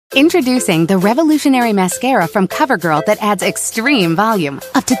Introducing the revolutionary mascara from CoverGirl that adds extreme volume,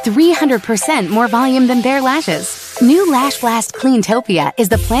 up to 300% more volume than bare lashes. New Lash Blast Cleantopia is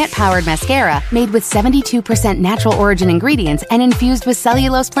the plant-powered mascara made with 72% natural origin ingredients and infused with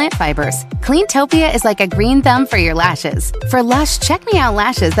cellulose plant fibers. Cleantopia is like a green thumb for your lashes. For lush, check-me-out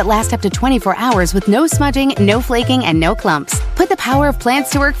lashes that last up to 24 hours with no smudging, no flaking, and no clumps. Put the power of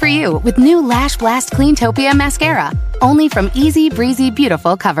plants to work for you with new Lash Blast Cleantopia mascara. Only from Easy Breezy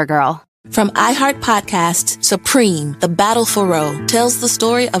Beautiful CoverGirl. From iHeart Podcasts, Supreme, The Battle for Roe, tells the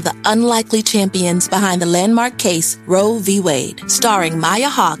story of the unlikely champions behind the landmark case Roe v. Wade, starring Maya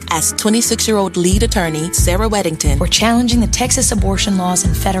Hawke as 26-year-old lead attorney Sarah Weddington. We're challenging the Texas abortion laws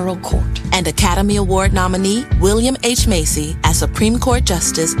in federal court. And Academy Award nominee William H. Macy as Supreme Court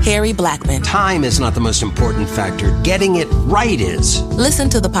Justice Harry Blackmun. Time is not the most important factor. Getting it right is. Listen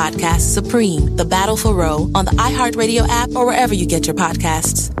to the podcast Supreme, The Battle for Roe on the iHeartRadio app or wherever you get your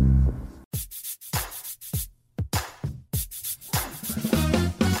podcasts.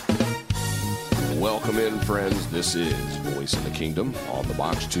 Welcome in, friends. This is Voice in the Kingdom on the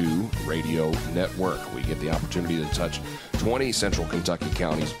Box 2 Radio Network. We get the opportunity to touch 20 central Kentucky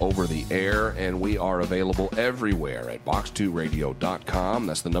counties over the air, and we are available everywhere at box2radio.com.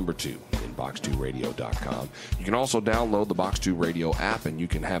 That's the number 2 in box2radio.com. You can also download the Box 2 Radio app, and you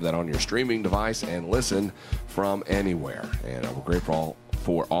can have that on your streaming device and listen from anywhere. And we're grateful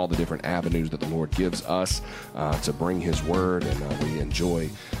for all the different avenues that the Lord gives us to bring His Word, and we enjoy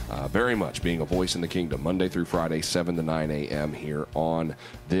very much being a voice in the kingdom Monday through Friday, 7 to 9 a.m. here on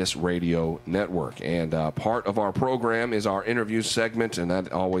this radio network. And part of our program is our interview segment, and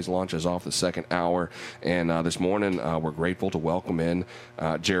that always launches off the second hour. And this morning, we're grateful to welcome in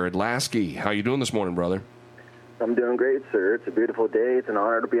Jared Lasky. How you doing this morning, brother? I'm doing great, sir. It's a beautiful day. It's an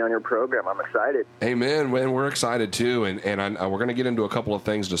honor to be on your program. I'm excited. Amen. And we're excited, too. And we're going to get into a couple of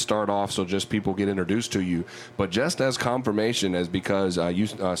things to start off so just people get introduced to you. But just as confirmation, as because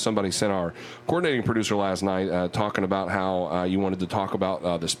somebody sent our coordinating producer last night talking about how you wanted to talk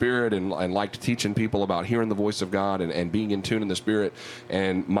about the Spirit and liked teaching people about hearing the voice of God and being in tune in the Spirit.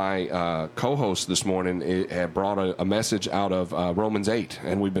 And my co-host this morning had brought a message out of Romans 8.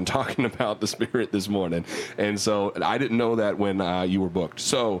 And we've been talking about the Spirit this morning. And so I didn't know that when you were booked.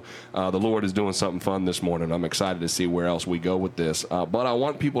 So the Lord is doing something fun this morning. I'm excited to see where else we go with this. But I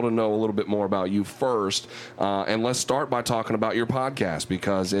want people to know a little bit more about you first. And let's start by talking about your podcast,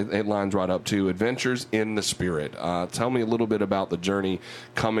 because it lines right up to Adventures in the Spirit. Tell me a little bit about the journey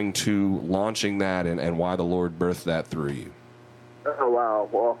coming to launching that and why the Lord birthed that through you. Oh, wow.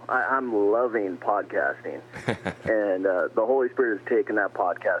 Well, I'm loving podcasting. And the Holy Spirit has taken that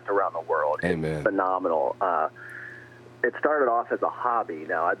podcast around the world. Amen. It's phenomenal. It started off as a hobby.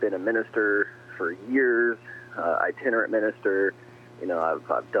 Now, I've been a minister for years, itinerant minister. You know,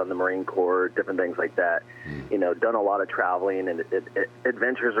 I've done the Marine Corps, different things like that. You know, done a lot of traveling and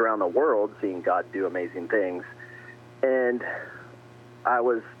adventures around the world, seeing God do amazing things. And I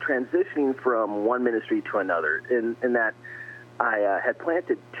was transitioning from one ministry to another in that I had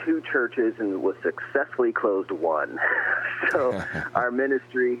planted 2 churches and was successfully closed one. So our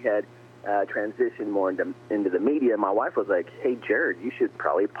ministry had transitioned more into the media. My wife was like, "Hey, Jared, you should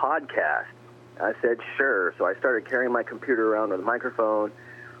probably podcast." I said, "Sure." So I started carrying my computer around with a microphone.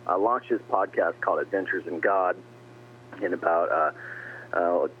 I launched this podcast called Adventures in God in about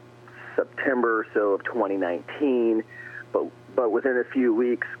September or so of 2019. But within a few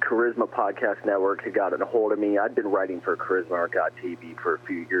weeks, Charisma Podcast Network had gotten a hold of me. I'd been writing for Charisma or God TV for a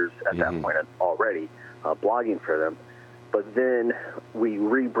few years at that point already, blogging for them. But then we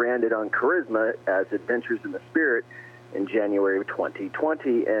rebranded on Charisma as Adventures in the Spirit in January of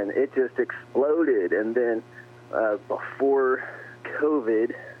 2020, and it just exploded. And then before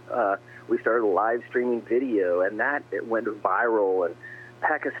COVID, we started live streaming video, and it went viral, and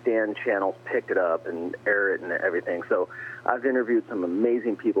Pakistan channels picked it up and air it and everything. So I've interviewed some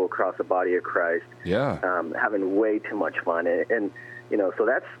amazing people across the body of Christ. Yeah. Having way too much fun. And you know, so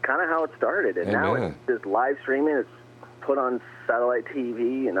that's kind of how it started. And Amen. Now it's just live streaming. It's put on satellite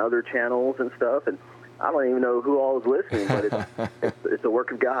TV and other channels and stuff. And I don't even know who all is listening, but it's the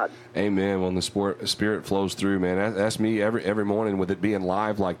work of God. Amen. When the Spirit flows through, man, that's me every morning with it being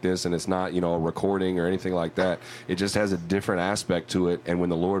live like this, and it's not, a recording or anything like that. It just has a different aspect to it. And when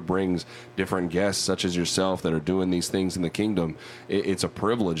the Lord brings different guests, such as yourself, that are doing these things in the kingdom, it's a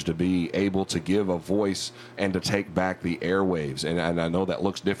privilege to be able to give a voice and to take back the airwaves. And I know that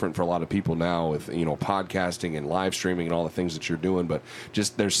looks different for a lot of people now with, podcasting and live streaming and all the things that you're doing, but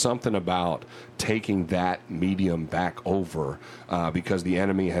just there's something about taking that medium back over because the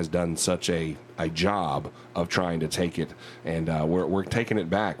enemy has done such a job of trying to take it, and we're taking it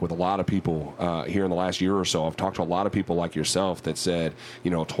back with a lot of people here in the last year or so. I've talked to a lot of people like yourself that said,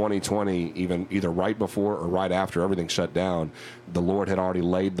 2020, even either right before or right after everything shut down, the Lord had already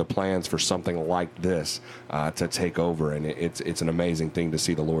laid the plans for something like this to take over, and it's an amazing thing to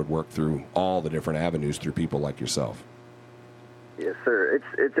see the Lord work through all the different avenues through people like yourself. Yes, sir.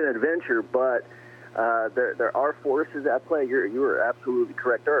 It's an adventure, but there are forces at play. You are absolutely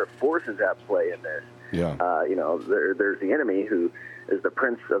correct. There are forces at play in this. Yeah. There's the enemy who is the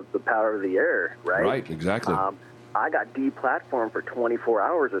prince of the power of the air, right? Right, exactly. I got deplatformed for 24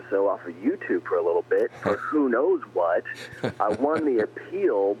 hours or so off of YouTube for a little bit, for who knows what. I won the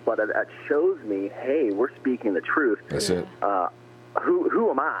appeal, but that shows me, hey, we're speaking the truth. That's it. Who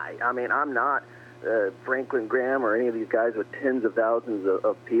am I? I mean, I'm not Franklin Graham or any of these guys with tens of thousands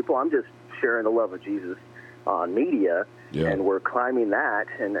of people. I'm just sharing the love of Jesus on media, and we're climbing that,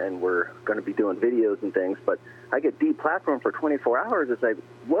 and we're going to be doing videos and things. But I get deplatformed for 24 hours. It's like,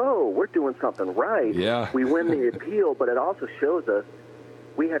 whoa, we're doing something right. Yeah. We win the appeal, but it also shows us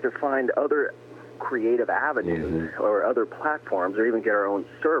we have to find other creative avenues or other platforms, or even get our own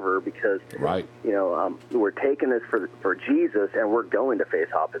server, because we're taking this for Jesus, and we're going to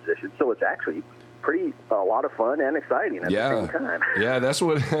face opposition. So it's actually a lot of fun and exciting at the same time. Yeah, that's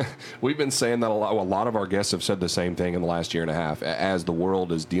what we've been saying that a lot. Well, a lot of our guests have said the same thing in the last year and a half as the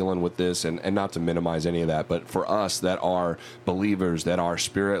world is dealing with this, and not to minimize any of that, but for us that are believers, that are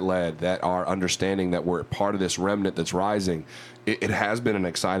spirit-led, that are understanding that we're part of this remnant that's rising, it has been an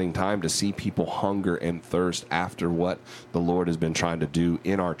exciting time to see people hunger and thirst after what the Lord has been trying to do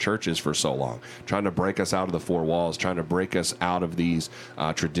in our churches for so long, trying to break us out of the four walls, trying to break us out of these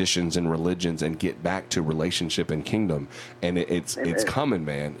traditions and religions and get back to relationship and kingdom. And it's coming,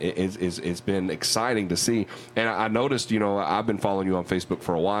 man. It's been exciting to see. And I noticed, I've been following you on Facebook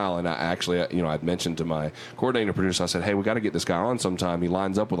for a while, and I actually, I'd mentioned to my coordinating producer, I said, hey, we got to get this guy on sometime. He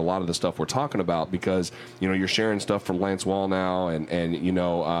lines up with a lot of the stuff we're talking about because, you're sharing stuff from Lance Wall now. And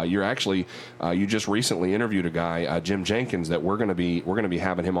you're actually you just recently interviewed a guy, Jim Jenkins, that we're going to be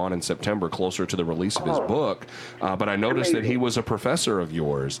having him on in September, closer to the release of his book. But I noticed that he was a professor of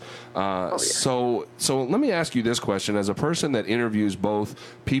yours. So let me ask you this question: as a person that interviews both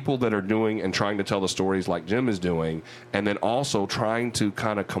people that are doing and trying to tell the stories like Jim is doing, and then also trying to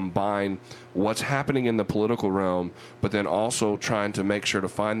kind of combine what's happening in the political realm, but then also trying to make sure to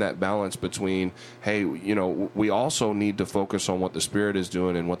find that balance between, hey, we also need to focus on what the Spirit is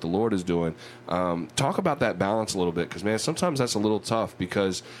doing and what the Lord is doing. Talk about that balance a little bit, because, man, sometimes that's a little tough,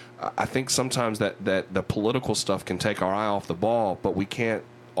 because I think sometimes that the political stuff can take our eye off the ball, but we can't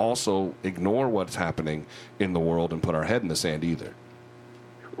also ignore what's happening in the world and put our head in the sand either.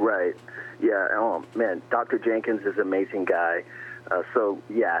 Right. Yeah. Oh, man, Dr. Jenkins is an amazing guy.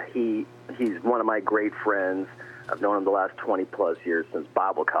 He's one of my great friends. I've known him the last 20-plus years since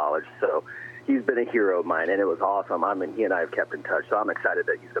Bible college, so he's been a hero of mine, and it was awesome. He and I have kept in touch, so I'm excited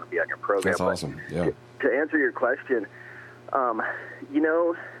that he's going to be on your program. That's awesome, yeah. To answer your question,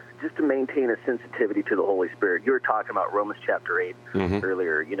 just to maintain a sensitivity to the Holy Spirit, you were talking about Romans chapter 8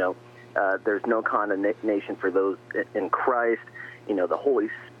 earlier. There's no condemnation for those in Christ. The Holy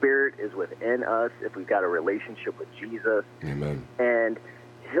Spirit is within us if we've got a relationship with Jesus. Amen. And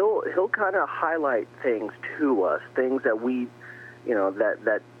he'll kind of highlight things to us, things that we,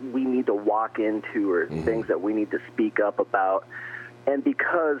 that we need to walk into, or things that we need to speak up about. And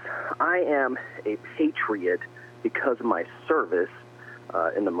because I am a patriot, because of my service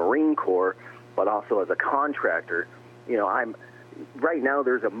in the Marine Corps, but also as a contractor, right now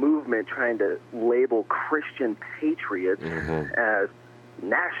there's a movement trying to label Christian patriots as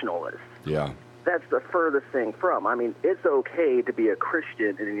nationalists. Yeah. That's the furthest thing from. It's okay to be a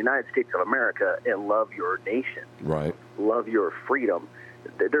Christian in the United States of America and love your nation. Right. Love your freedom.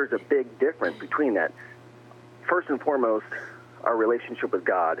 There's a big difference between that. First and foremost, our relationship with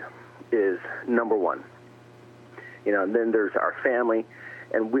God is number one. And then there's our family,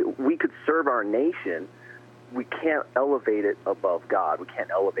 and we could serve our nation. We can't elevate it above God. We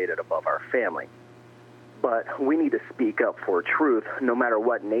can't elevate it above our family. But we need to speak up for truth no matter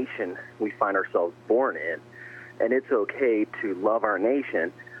what nation we find ourselves born in. And it's okay to love our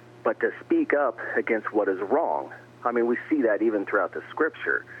nation, but to speak up against what is wrong. We see that even throughout the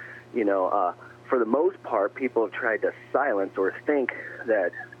Scripture. For the most part, people have tried to silence or think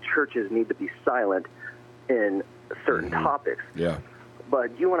that churches need to be silent in certain topics. Yeah.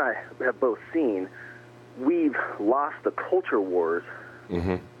 But you and I have both seen we've lost the culture wars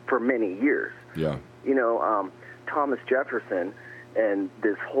for many years. Yeah. Thomas Jefferson, And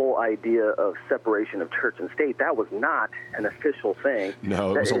this whole idea of separation of church and state, that was not an official thing.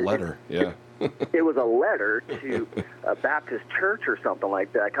 No, it was a letter. Yeah. It was a letter to a Baptist church or something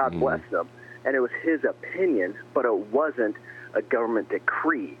like that. God bless them. And it was his opinion, but it wasn't a government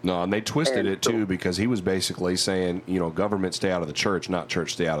decree. No, and they twisted it too, because he was basically saying, government stay out of the church, not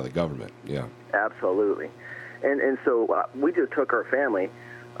church stay out of the government. Yeah. Absolutely. And so we just took our family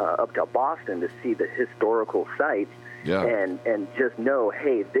up to Boston to see the historical sites. Yeah. And just know,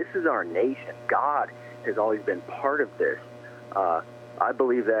 hey, this is our nation. God has always been part of this. I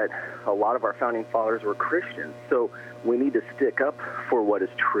believe that a lot of our founding fathers were Christians, so we need to stick up for what is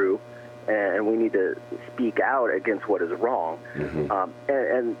true, and we need to speak out against what is wrong.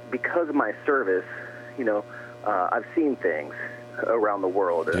 And because of my service, I've seen things around the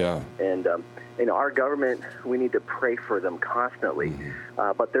world. Yeah. And our government, we need to pray for them constantly.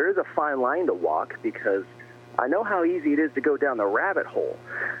 But there is a fine line to walk, because I know how easy it is to go down the rabbit hole.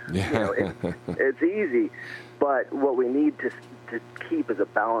 Yeah. It's easy, but what we need to keep is a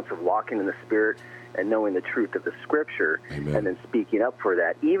balance of walking in the Spirit and knowing the truth of the Scripture. Amen. And then speaking up for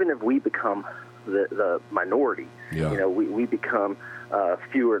that, even if we become the minority. Yeah. We become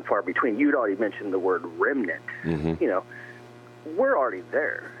fewer and far between. You'd already mentioned the word remnant. We're already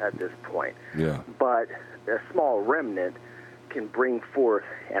there at this point. Yeah. But a small remnant can bring forth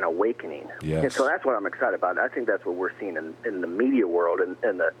an awakening. Yes. And so that's what I'm excited about. I think that's what we're seeing in the media world,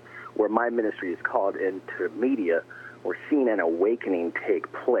 and where my ministry is called into media. We're seeing an awakening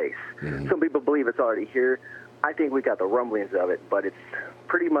take place. Some people believe it's already here. I think we got the rumblings of it, but it's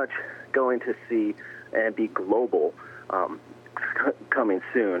pretty much going to see and be global coming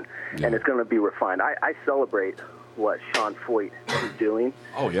soon, and it's going to be refined. I celebrate what Sean Foyt is doing.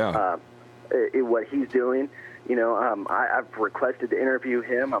 Oh, yeah. What he's doing. I've requested to interview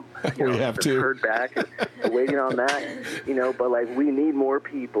him. We have to. Heard back and waiting on that. But we need more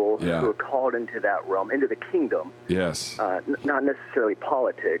people who are called into that realm, into the kingdom. Yes. Not necessarily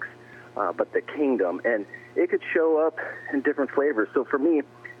politics, but the kingdom. And it could show up in different flavors. So for me,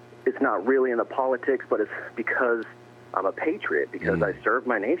 it's not really in the politics, but it's because I'm a patriot, because I served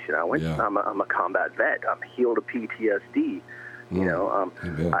my nation. I'm a combat vet. I'm healed of PTSD.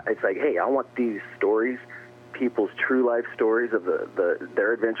 It's like, hey, I want these stories, people's true life stories of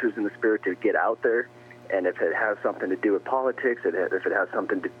their adventures in the Spirit, to get out there. And if it has something to do with politics, if it has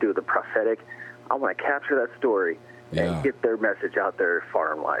something to do with the prophetic, I want to capture that story and get their message out there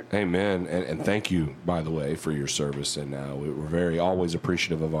far and wide. Amen. And thank you, by the way, for your service. And we're always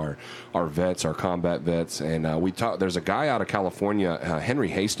appreciative of our vets, our combat vets. And there's a guy out of California, Henry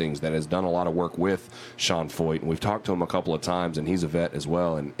Hastings, that has done a lot of work with Sean Foyt. And we've talked to him a couple of times, and he's a vet as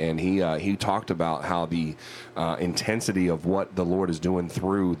well. And he talked about how the intensity of what the Lord is doing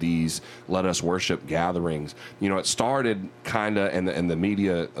through these Let Us Worship gatherings. It started kind of, and the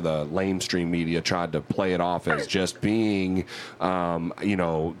media, the lamestream media, tried to play it off as just being,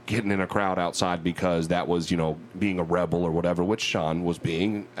 getting in a crowd outside because that was, being a rebel or whatever, which Sean was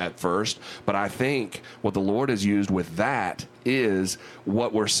being at first. But I think what the Lord has used with that is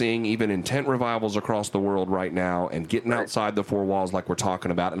what we're seeing even in tent revivals across the world right now, and getting outside the four walls like we're talking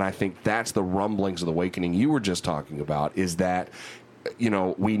about. And I think that's the rumblings of the awakening you were just talking about, is that,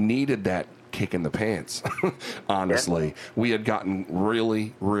 we needed that kick in the pants. Honestly, we had gotten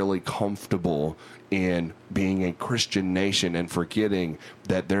really, really comfortable in being a Christian nation and forgetting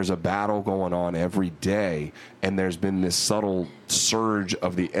that there's a battle going on every day, and there's been this subtle surge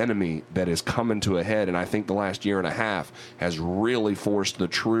of the enemy that is coming to a head. And I think the last year and a half has really forced the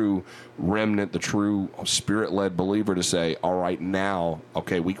true remnant, the true Spirit-led believer, to say, all right, now,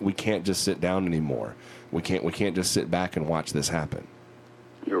 okay, we can't just sit down anymore. We can't just sit back and watch this happen.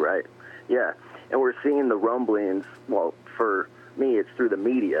 You're right. Yeah, and we're seeing the rumblings. Well, for me, it's through the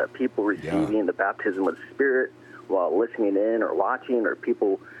media. People receiving the baptism of the Spirit while listening in or watching, or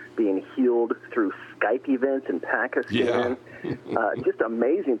people being healed through Skype events in Pakistan. Just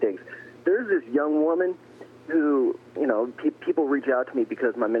amazing things. There's this young woman who, people reach out to me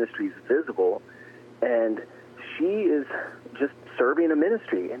because my ministry is visible, and she is just serving a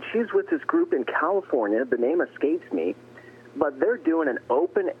ministry. And she's with this group in California. The name escapes me. But they're doing an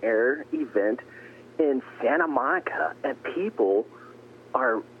open-air event in Santa Monica, and people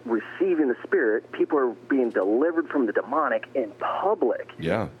are receiving the Spirit. People are being delivered from the demonic in public.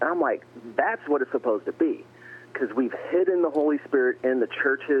 Yeah. And I'm like, that's what it's supposed to be, because we've hidden the Holy Spirit in the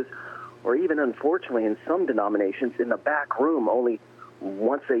churches, or even, unfortunately, in some denominations, in the back room only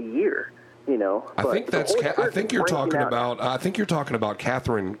once a year. I think you're talking about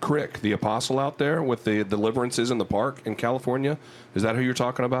Catherine Crick, the apostle out there with the deliverances in the park in California. Is that who you're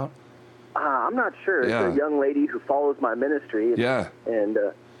talking about? I'm not sure. Yeah. It's a young lady who follows my ministry. And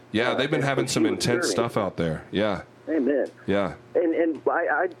they've been having some intense stuff out there. Yeah. Amen. Yeah. And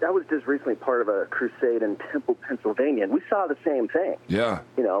I was just recently part of a crusade in Temple, Pennsylvania, and we saw the same thing. Yeah.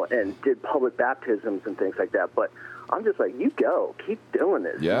 And did public baptisms and things like that. But I'm just like, you go. Keep doing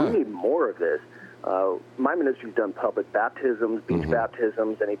this. Yeah. We need more of this. My ministry's done public baptisms, beach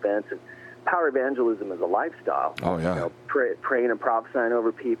baptisms, and events, and power evangelism is a lifestyle. Oh, yeah. Praying and prophesying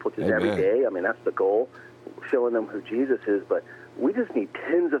over people just every day. I mean, that's the goal, showing them who Jesus is. But we just need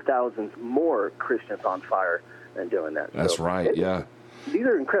tens of thousands more Christians on fire and doing that. That's right, yeah. These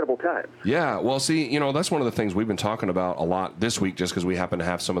are incredible times. Yeah, well, see, that's one of the things we've been talking about a lot this week just because we happen to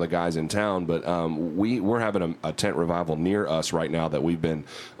have some of the guys in town, but we're having a tent revival near us right now that we've been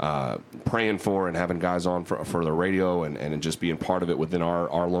praying for and having guys on for the radio and just being part of it within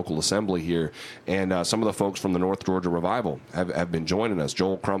our local assembly here. And some of the folks from the North Georgia Revival have been joining us,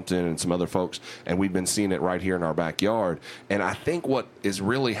 Joel Crumpton and some other folks, and we've been seeing it right here in our backyard. And I think what is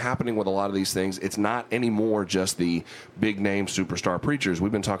really happening with a lot of these things, it's not anymore just the big-name superstar preachers.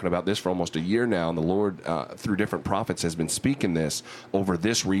 We've been talking about this for almost a year now, and the Lord, through different prophets, has been speaking this over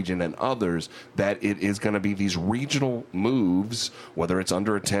this region and others, that it is going to be these regional moves, whether it's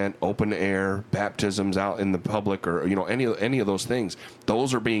under a tent, open air, baptisms out in the public, or any of those things.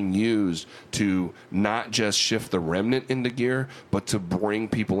 Those are being used to not just shift the remnant into gear, but to bring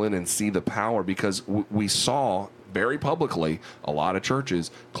people in and see the power, because we saw very publicly a lot of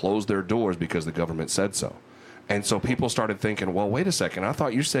churches close their doors because the government said so. And so people started thinking, well, wait a second, I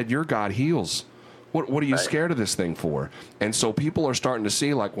thought you said your God heals. What are you scared of this thing for? And so people are starting to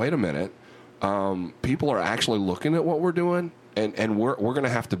see, like, wait a minute, people are actually looking at what we're doing, and we're going to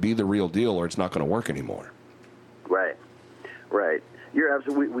have to be the real deal or it's not going to work anymore. Right. You're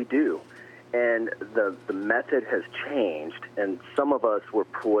absolutely, we do. And the method has changed, and some of us were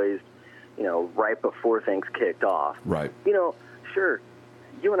poised, right before things kicked off. Right. Sure,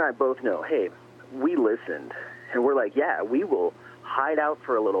 you and I both know, hey, we listened. And we're like, yeah, we will hide out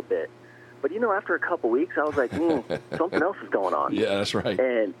for a little bit. But, after a couple weeks, I was like, something else is going on. Yeah, that's right.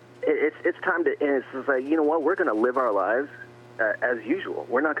 And it's time to, and it's like, you know what, we're going to live our lives as usual.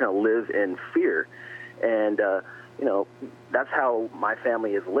 We're not going to live in fear. And, that's how my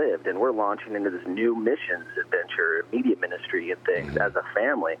family has lived. And we're launching into this new missions adventure, media ministry and things as a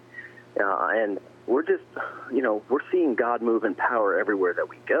family. And we're just, we're seeing God move in power everywhere that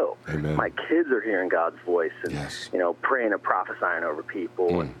we go. Amen. My kids are hearing God's voice and, praying and prophesying over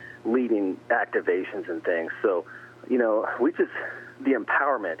people and leading activations and things. So, the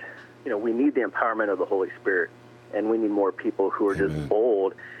empowerment, we need the empowerment of the Holy Spirit, and we need more people who are just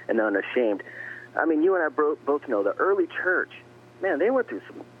bold and unashamed. I mean, you and I both know the early church, man, they went through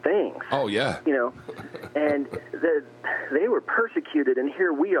some things. Oh, yeah. And they were persecuted, and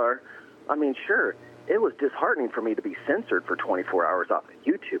here we are. I mean, sure, it was disheartening for me to be censored for 24 hours off of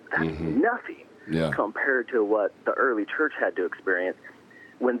YouTube. That's nothing compared to what the early church had to experience.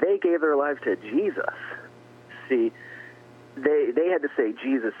 When they gave their lives to Jesus, see, they had to say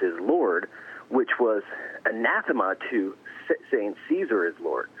Jesus is Lord, which was anathema to saying Caesar is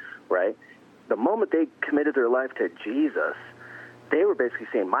Lord, right? The moment they committed their life to Jesus, they were basically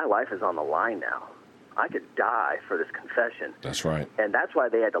saying, my life is on the line now. I could die for this confession. That's right. And that's why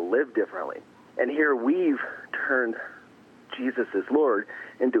they had to live differently. And here we've turned Jesus is Lord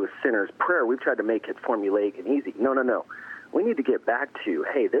into a sinner's prayer. We've tried to make it formulaic and easy. No. We need to get back to,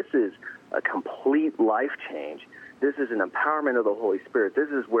 hey, this is a complete life change. This is an empowerment of the Holy Spirit. This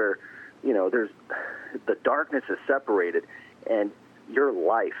is where, there's the darkness is separated, and your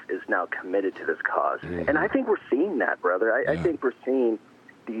life is now committed to this cause. And I think we're seeing that, brother. I think we're seeing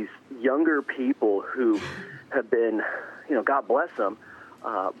these younger people who have been, God bless them,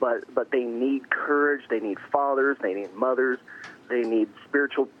 but they need courage. They need fathers. They need mothers. They need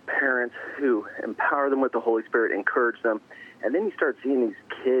spiritual parents who empower them with the Holy Spirit, encourage them. And then you start seeing these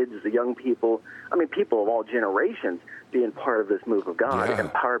kids, the young people, people of all generations being part of this move of God,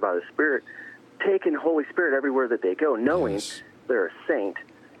 empowered by the Spirit, taking Holy Spirit everywhere that they go, knowing they're a saint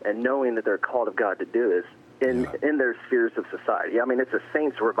and knowing that they're called of God to do this in their spheres of society. It's a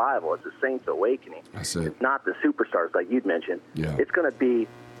saints revival. It's a saints awakening. That's it. It's not the superstars like you'd mentioned. Yeah. It's going to be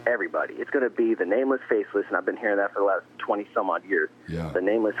everybody. It's going to be the nameless, faceless, and I've been hearing that for the last 20-some-odd years. Yeah. The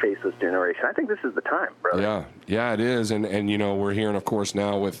nameless, faceless generation. I think this is the time, brother. Yeah, it is. And we're hearing, of course,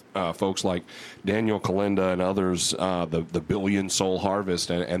 now with folks like Daniel Kalinda and others, the Billion Soul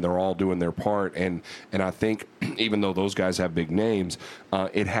Harvest, and they're all doing their part. And I think even though those guys have big names,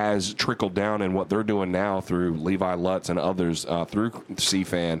 it has trickled down in what they're doing now through Levi Lutz and others through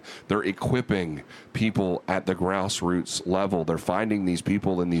CFAN. They're equipping people at the grassroots level. They're finding these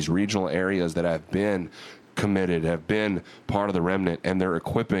people in these regional areas that have been committed, have been part of the remnant, and they're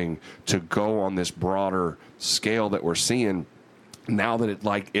equipping to go on this broader scale that we're seeing now that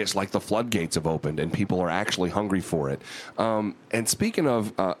it's like the floodgates have opened and people are actually hungry for it. And speaking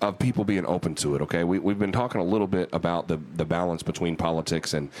of people being open to it, okay, we've been talking a little bit about the balance between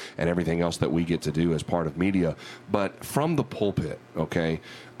politics and everything else that we get to do as part of media. But from the pulpit, okay,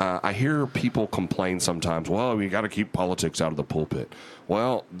 I hear people complain sometimes, well, you got to keep politics out of the pulpit.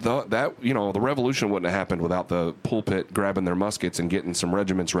 Well, the revolution wouldn't have happened without the pulpit grabbing their muskets and getting some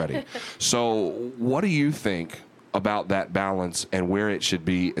regiments ready. So what do you think about that balance and where it should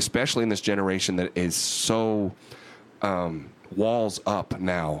be, especially in this generation that is so walls up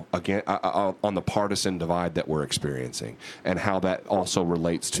now again on the partisan divide that we're experiencing, and how that also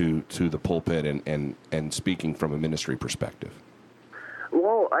relates to the pulpit and speaking from a ministry perspective?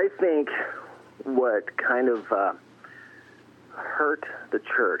 Well, I think what kind of hurt the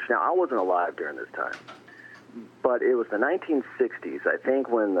church, now I wasn't alive during this time, but it was the 1960s, I think,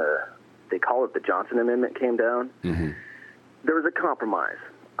 when they call it the Johnson Amendment came down. Mm-hmm. There was a compromise.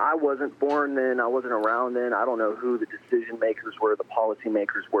 I wasn't born then. I wasn't around then. I don't know who the decision makers were, the policy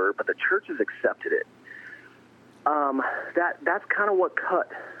makers were, but the churches accepted it. That's kind of what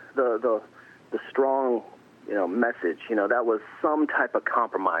cut the strong, message. That was some type of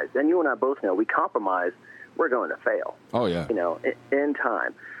compromise. And you and I both know we compromise, we're going to fail. Oh yeah. In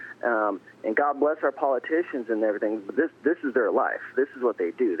time. And God bless our politicians and everything, but this is their life. This is what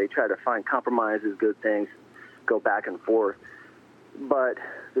they do. They try to find compromises, good things, go back and forth. But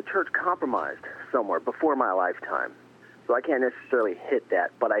the church compromised somewhere before my lifetime. So I can't necessarily hit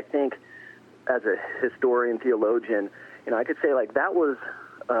that. But I think as a historian, theologian, I could say that was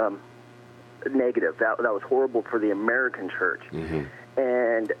negative. That was horrible for the American church. Mm-hmm.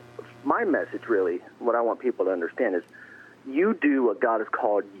 And my message, really, what I want people to understand is, you do what God has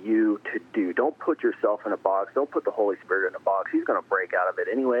called you to do. Don't put yourself in a box. Don't put the Holy Spirit in a box. He's going to break out of it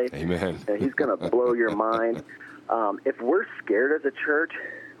anyway. Amen. And he's going to blow your mind. If we're scared as a church,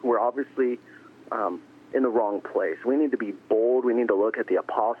 we're obviously in the wrong place. We need to be bold. We need to look at the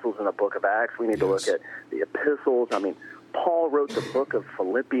apostles in the book of Acts. We need to look at the epistles. I mean, Paul wrote the book of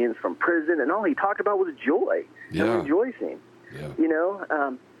Philippians from prison, and all he talked about was joy and rejoicing. Yeah.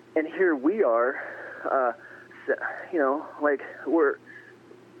 And here we are, we're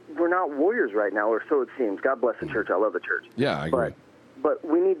not warriors right now, or so it seems. God bless the church. I love the church. Yeah, I agree. But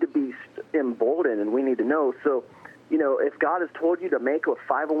we need to be emboldened, and we need to know. So, if God has told you to make a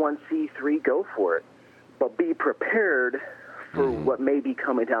 501c3, go for it. But be prepared for what may be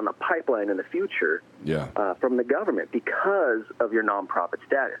coming down the pipeline in the future from the government because of your nonprofit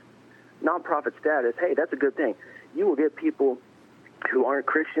status. Nonprofit status, hey, that's a good thing. You will get people who aren't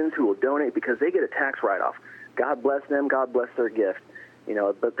Christians who will donate because they get a tax write-off. God bless them. God bless their gift.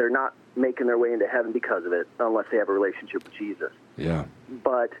 But they're not making their way into heaven because of it unless they have a relationship with Jesus. Yeah.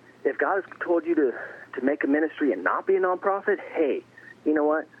 But if God has told you to make a ministry and not be a nonprofit, hey, you know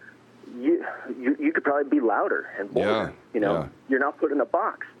what? You could probably be louder and bolder. You're not put in a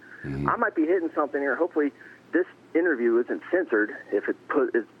box. Mm-hmm. I might be hitting something here. Hopefully this interview isn't censored if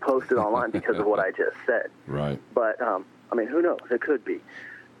it's posted online because of what I just said. Right. But, who knows? It could be.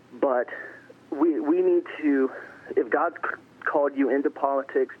 But we need to, if God's called you into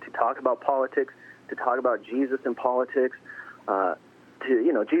politics, to talk about Jesus in politics,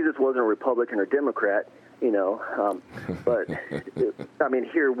 Jesus wasn't a Republican or Democrat, but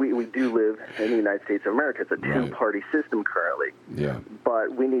here we do live in the United States of America. It's a two-party system currently. Yeah.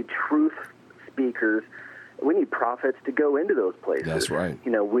 But we need truth speakers. We need prophets to go into those places. That's right.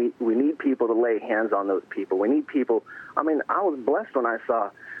 We need people to lay hands on those people. We need people. I was blessed when I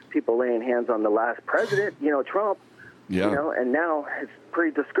saw people laying hands on the last president, Trump. Yeah. And now it's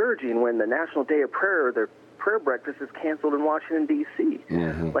pretty discouraging when the National Day of Prayer, their prayer breakfast is canceled in Washington, D.C.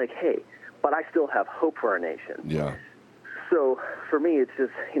 Mm-hmm. Hey, but I still have hope for our nation. Yeah. So for me, it's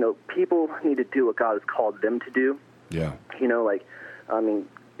just, people need to do what God has called them to do. Yeah.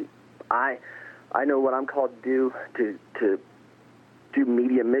 I know what I'm called to do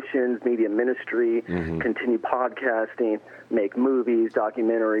media missions, media ministry, continue podcasting, make movies,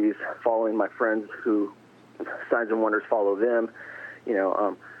 documentaries, following my friends who Signs and Wonders follow them,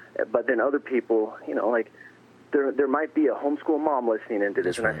 but then other people, there might be a homeschool mom listening into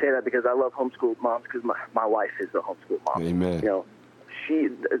this. That's right. And I say that because I love homeschool moms because my wife is a homeschool mom. Amen. She,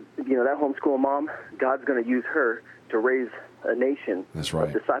 that homeschool mom, God's going to use her to raise a nation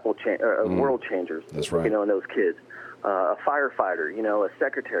of disciple world changers. That's right. And those kids, a firefighter, a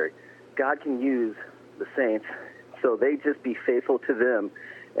secretary. God can use the saints, so they just be faithful to them,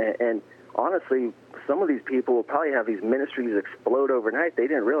 and honestly, some of these people will probably have these ministries explode overnight. They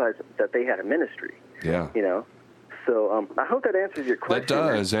didn't realize that they had a ministry. Yeah. So I hope that answers your question.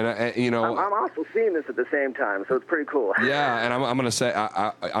 That does, and I'm also seeing this at the same time, so it's pretty cool. Yeah, and I'm going to say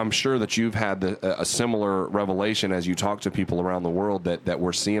I'm sure that you've had a similar revelation as you talk to people around the world that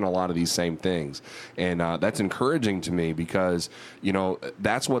we're seeing a lot of these same things, and that's encouraging to me because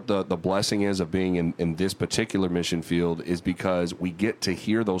that's what the blessing is of being in this particular mission field, is because we get to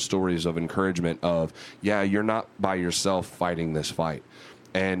hear those stories of encouragement of, yeah, you're not by yourself fighting this fight.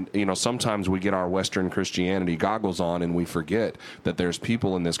 And, sometimes we get our Western Christianity goggles on and we forget that there's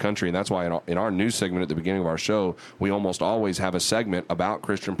people in this country. And that's why in our news segment at the beginning of our show, we almost always have a segment about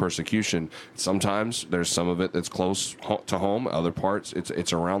Christian persecution. Sometimes there's some of it that's close to home. Other parts,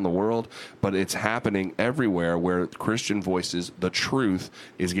 it's around the world. But it's happening everywhere where Christian voices, the truth,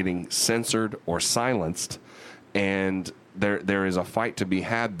 is getting censored or silenced. And there is a fight to be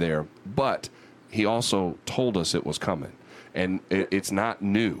had there. But he also told us it was coming. And it's not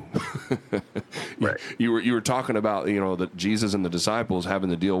new. Right. You were talking about that Jesus and the disciples having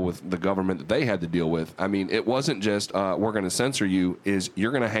to deal with the government that they had to deal with. I mean, it wasn't just we're going to censor you.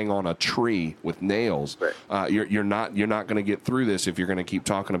 You're going to hang on a tree with nails. Right. You're not going to get through this if you're going to keep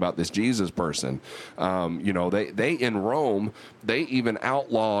talking about this Jesus person. They in Rome, they even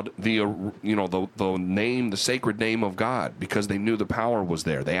outlawed the name, the sacred name of God, because they knew the power was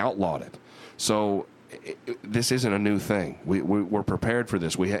there. They outlawed it. So this isn't a new thing. We're prepared for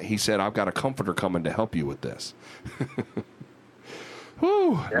this. He said, I've got a comforter coming to help you with this.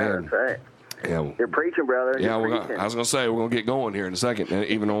 Whew, yeah, man. That's right. Yeah. You're preaching, brother. Yeah, I was going to say, we're going to get going here in a second, and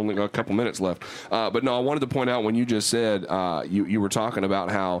even only got a couple minutes left. But no, I wanted to point out when you just said, you were talking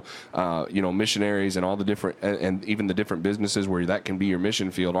about how, missionaries and all the different, and even the different businesses where that can be your mission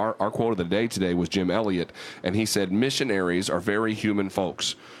field. Our quote of the day today was Jim Elliott, and he said, missionaries are very human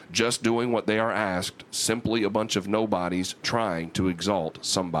folks, just doing what they are asked, simply a bunch of nobodies trying to exalt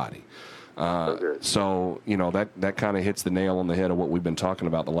somebody. So that kind of hits the nail on the head of what we've been talking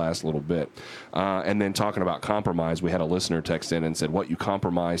about the last little bit. And then talking about compromise, we had a listener text in and said, what you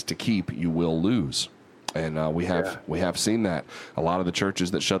compromise to keep, you will lose. And we have seen that. A lot of the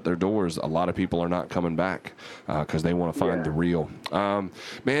churches that shut their doors, a lot of people are not coming back because they want to find the real. Man,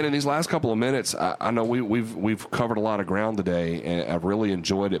 in these last couple of minutes, I know we've covered a lot of ground today, and I've really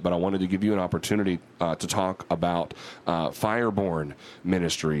enjoyed it. But I wanted to give you an opportunity to talk about Fireborn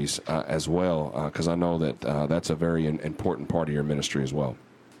Ministries as well, because I know that that's a very important part of your ministry as well.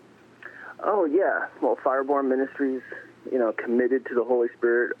 Oh yeah, well, Fireborn Ministries, committed to the Holy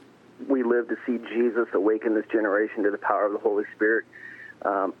Spirit. We live to see Jesus awaken this generation to the power of the Holy Spirit.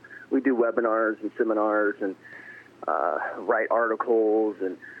 We do webinars and seminars and write articles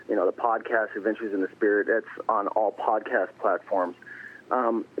and, the podcast Adventures in the Spirit. That's on all podcast platforms.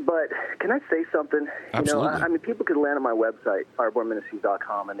 But can I say something? Absolutely. People could land on my website,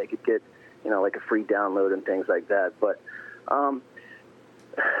 firebornministries.com, and they could get, like a free download and things like that. But, I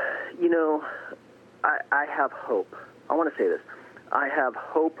have hope. I want to say this. I have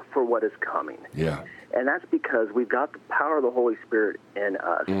hope for what is coming. Yeah. And that's because we've got the power of the Holy Spirit in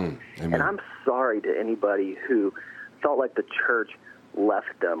us. And I'm sorry to anybody who felt like the church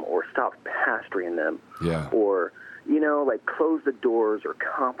left them or stopped pastoring them. Yeah. Or, closed the doors or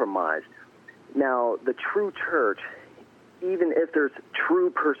compromised. Now, the true church, even if there's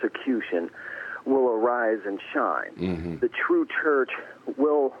true persecution, will arise and shine. Mm-hmm. The true church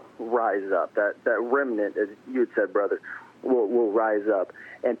will rise up. That remnant, as you had said, brother, will rise up,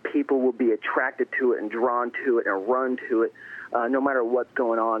 and people will be attracted to it and drawn to it and run to it, no matter what's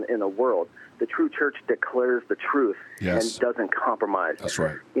going on in the world. The true church declares the truth and doesn't compromise. That's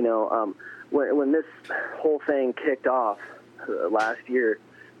right. When this whole thing kicked off last year,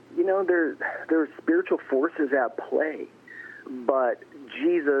 there's spiritual forces at play, but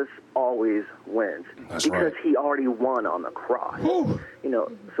Jesus always wins. That's because right. he already won on the cross. Woo.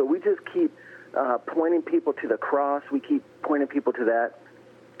 So we just keep pointing people to the cross. We keep pointing people to that,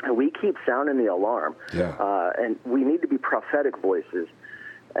 and we keep sounding the alarm. Yeah. And we need to be prophetic voices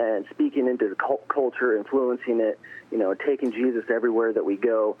and speaking into the culture, influencing it, taking Jesus everywhere that we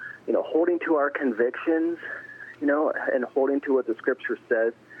go, holding to our convictions, and holding to what the Scripture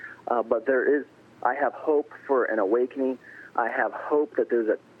says. But I have hope for an awakening. I have hope that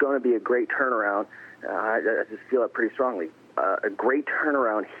there's going to be a great turnaround. I just feel it pretty strongly. A great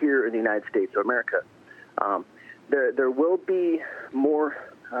turnaround here in the United States of America. There will be more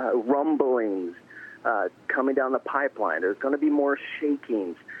rumblings coming down the pipeline. There's going to be more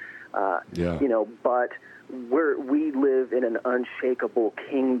shakings. But we live in an unshakable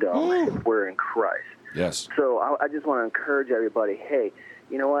kingdom if we're in Christ. Yes. So I just want to encourage everybody, hey,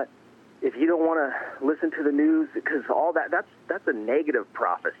 you know what? if you don't want to listen to the news, because all that's a negative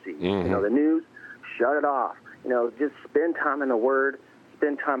prophecy. Mm-hmm. The news, shut it off. Just spend time in the Word,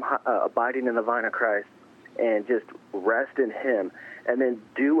 spend time abiding in the vine of Christ, and just rest in Him, and then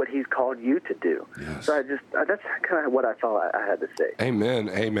do what He's called you to do. Yes. So that's kind of what I thought I had to say.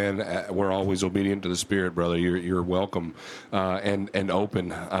 Amen. We're always obedient to the Spirit, brother. You're welcome and open.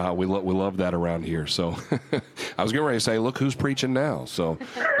 We love that around here. So I was getting ready to say, look who's preaching now. So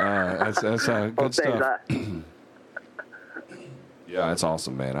that's good stuff. Yeah, that's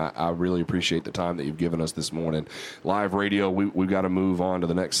awesome, man. I really appreciate the time that you've given us this morning. Live radio, we've got to move on to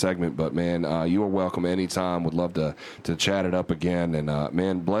the next segment, but, man, you are welcome anytime. Would love to chat it up again. And,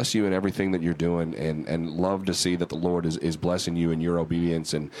 man, bless you in everything that you're doing, and love to see that the Lord is blessing you in your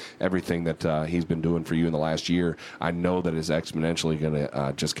obedience and everything that He's been doing for you in the last year. I know that is exponentially going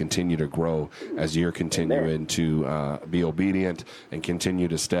to just continue to grow as you're continuing to be obedient and continue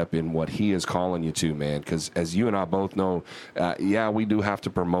to step in what He is calling you to, man, because as you and I both know, we do have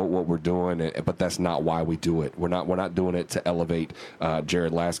to promote what we're doing, but that's not why we do it. We're not doing it to elevate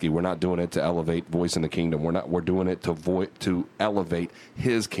Jared Lasky. We're not doing it to elevate Voice in the Kingdom. We're doing it to elevate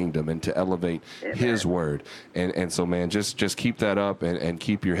His kingdom and to elevate His word. And so, man, just keep that up and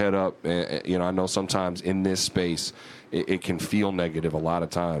keep your head up. I know sometimes in this space it can feel negative a lot of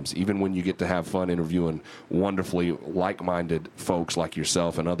times, even when you get to have fun interviewing wonderfully like-minded folks like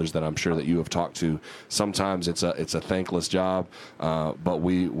yourself and others that I'm sure that you have talked to. Sometimes it's a thankless job, but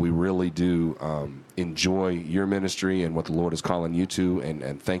we really do enjoy your ministry and what the Lord is calling you to,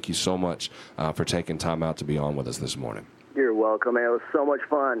 and thank you so much for taking time out to be on with us this morning. You're welcome, man. It was so much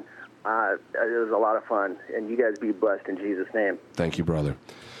fun. It was a lot of fun, and you guys be blessed in Jesus' name. Thank you, brother.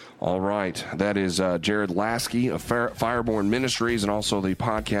 All right. That is Jared Lasky of Fireborn Ministries and also the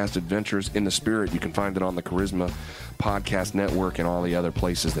podcast Adventures in the Spirit. You can find it on the Charisma Podcast Network and all the other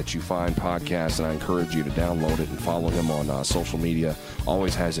places that you find podcasts, and I encourage you to download it and follow him on social media.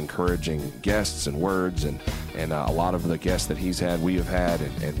 Always has encouraging guests and words, and a lot of the guests that he's had, we have had,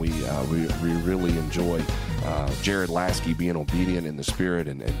 and we really enjoy Jared Lasky being obedient in the Spirit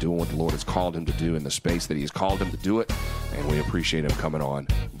and doing what the Lord has called him to do in the space that He's called him to do it, and we appreciate him coming on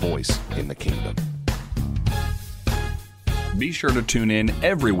Voice in the Kingdom. Be sure to tune in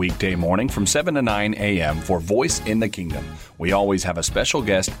every weekday morning from 7 to 9 a.m. for Voice in the Kingdom. We always have a special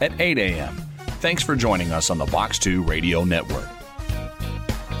guest at 8 a.m. Thanks for joining us on the Box 2 Radio Network.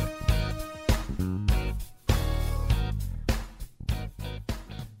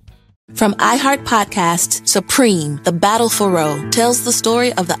 From iHeart Podcasts, Supreme, The Battle for Roe, tells the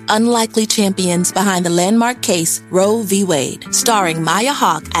story of the unlikely champions behind the landmark case Roe v. Wade, starring Maya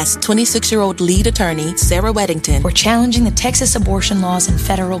Hawke as 26-year-old lead attorney Sarah Weddington. We're challenging the Texas abortion laws in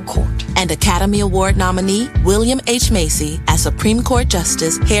federal court. And Academy Award nominee William H. Macy as Supreme Court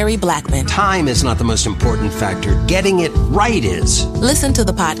Justice Harry Blackmun. Time is not the most important factor. Getting it right is. Listen to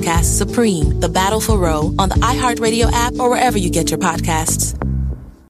the podcast Supreme, The Battle for Roe on the iHeartRadio app or wherever you get your podcasts.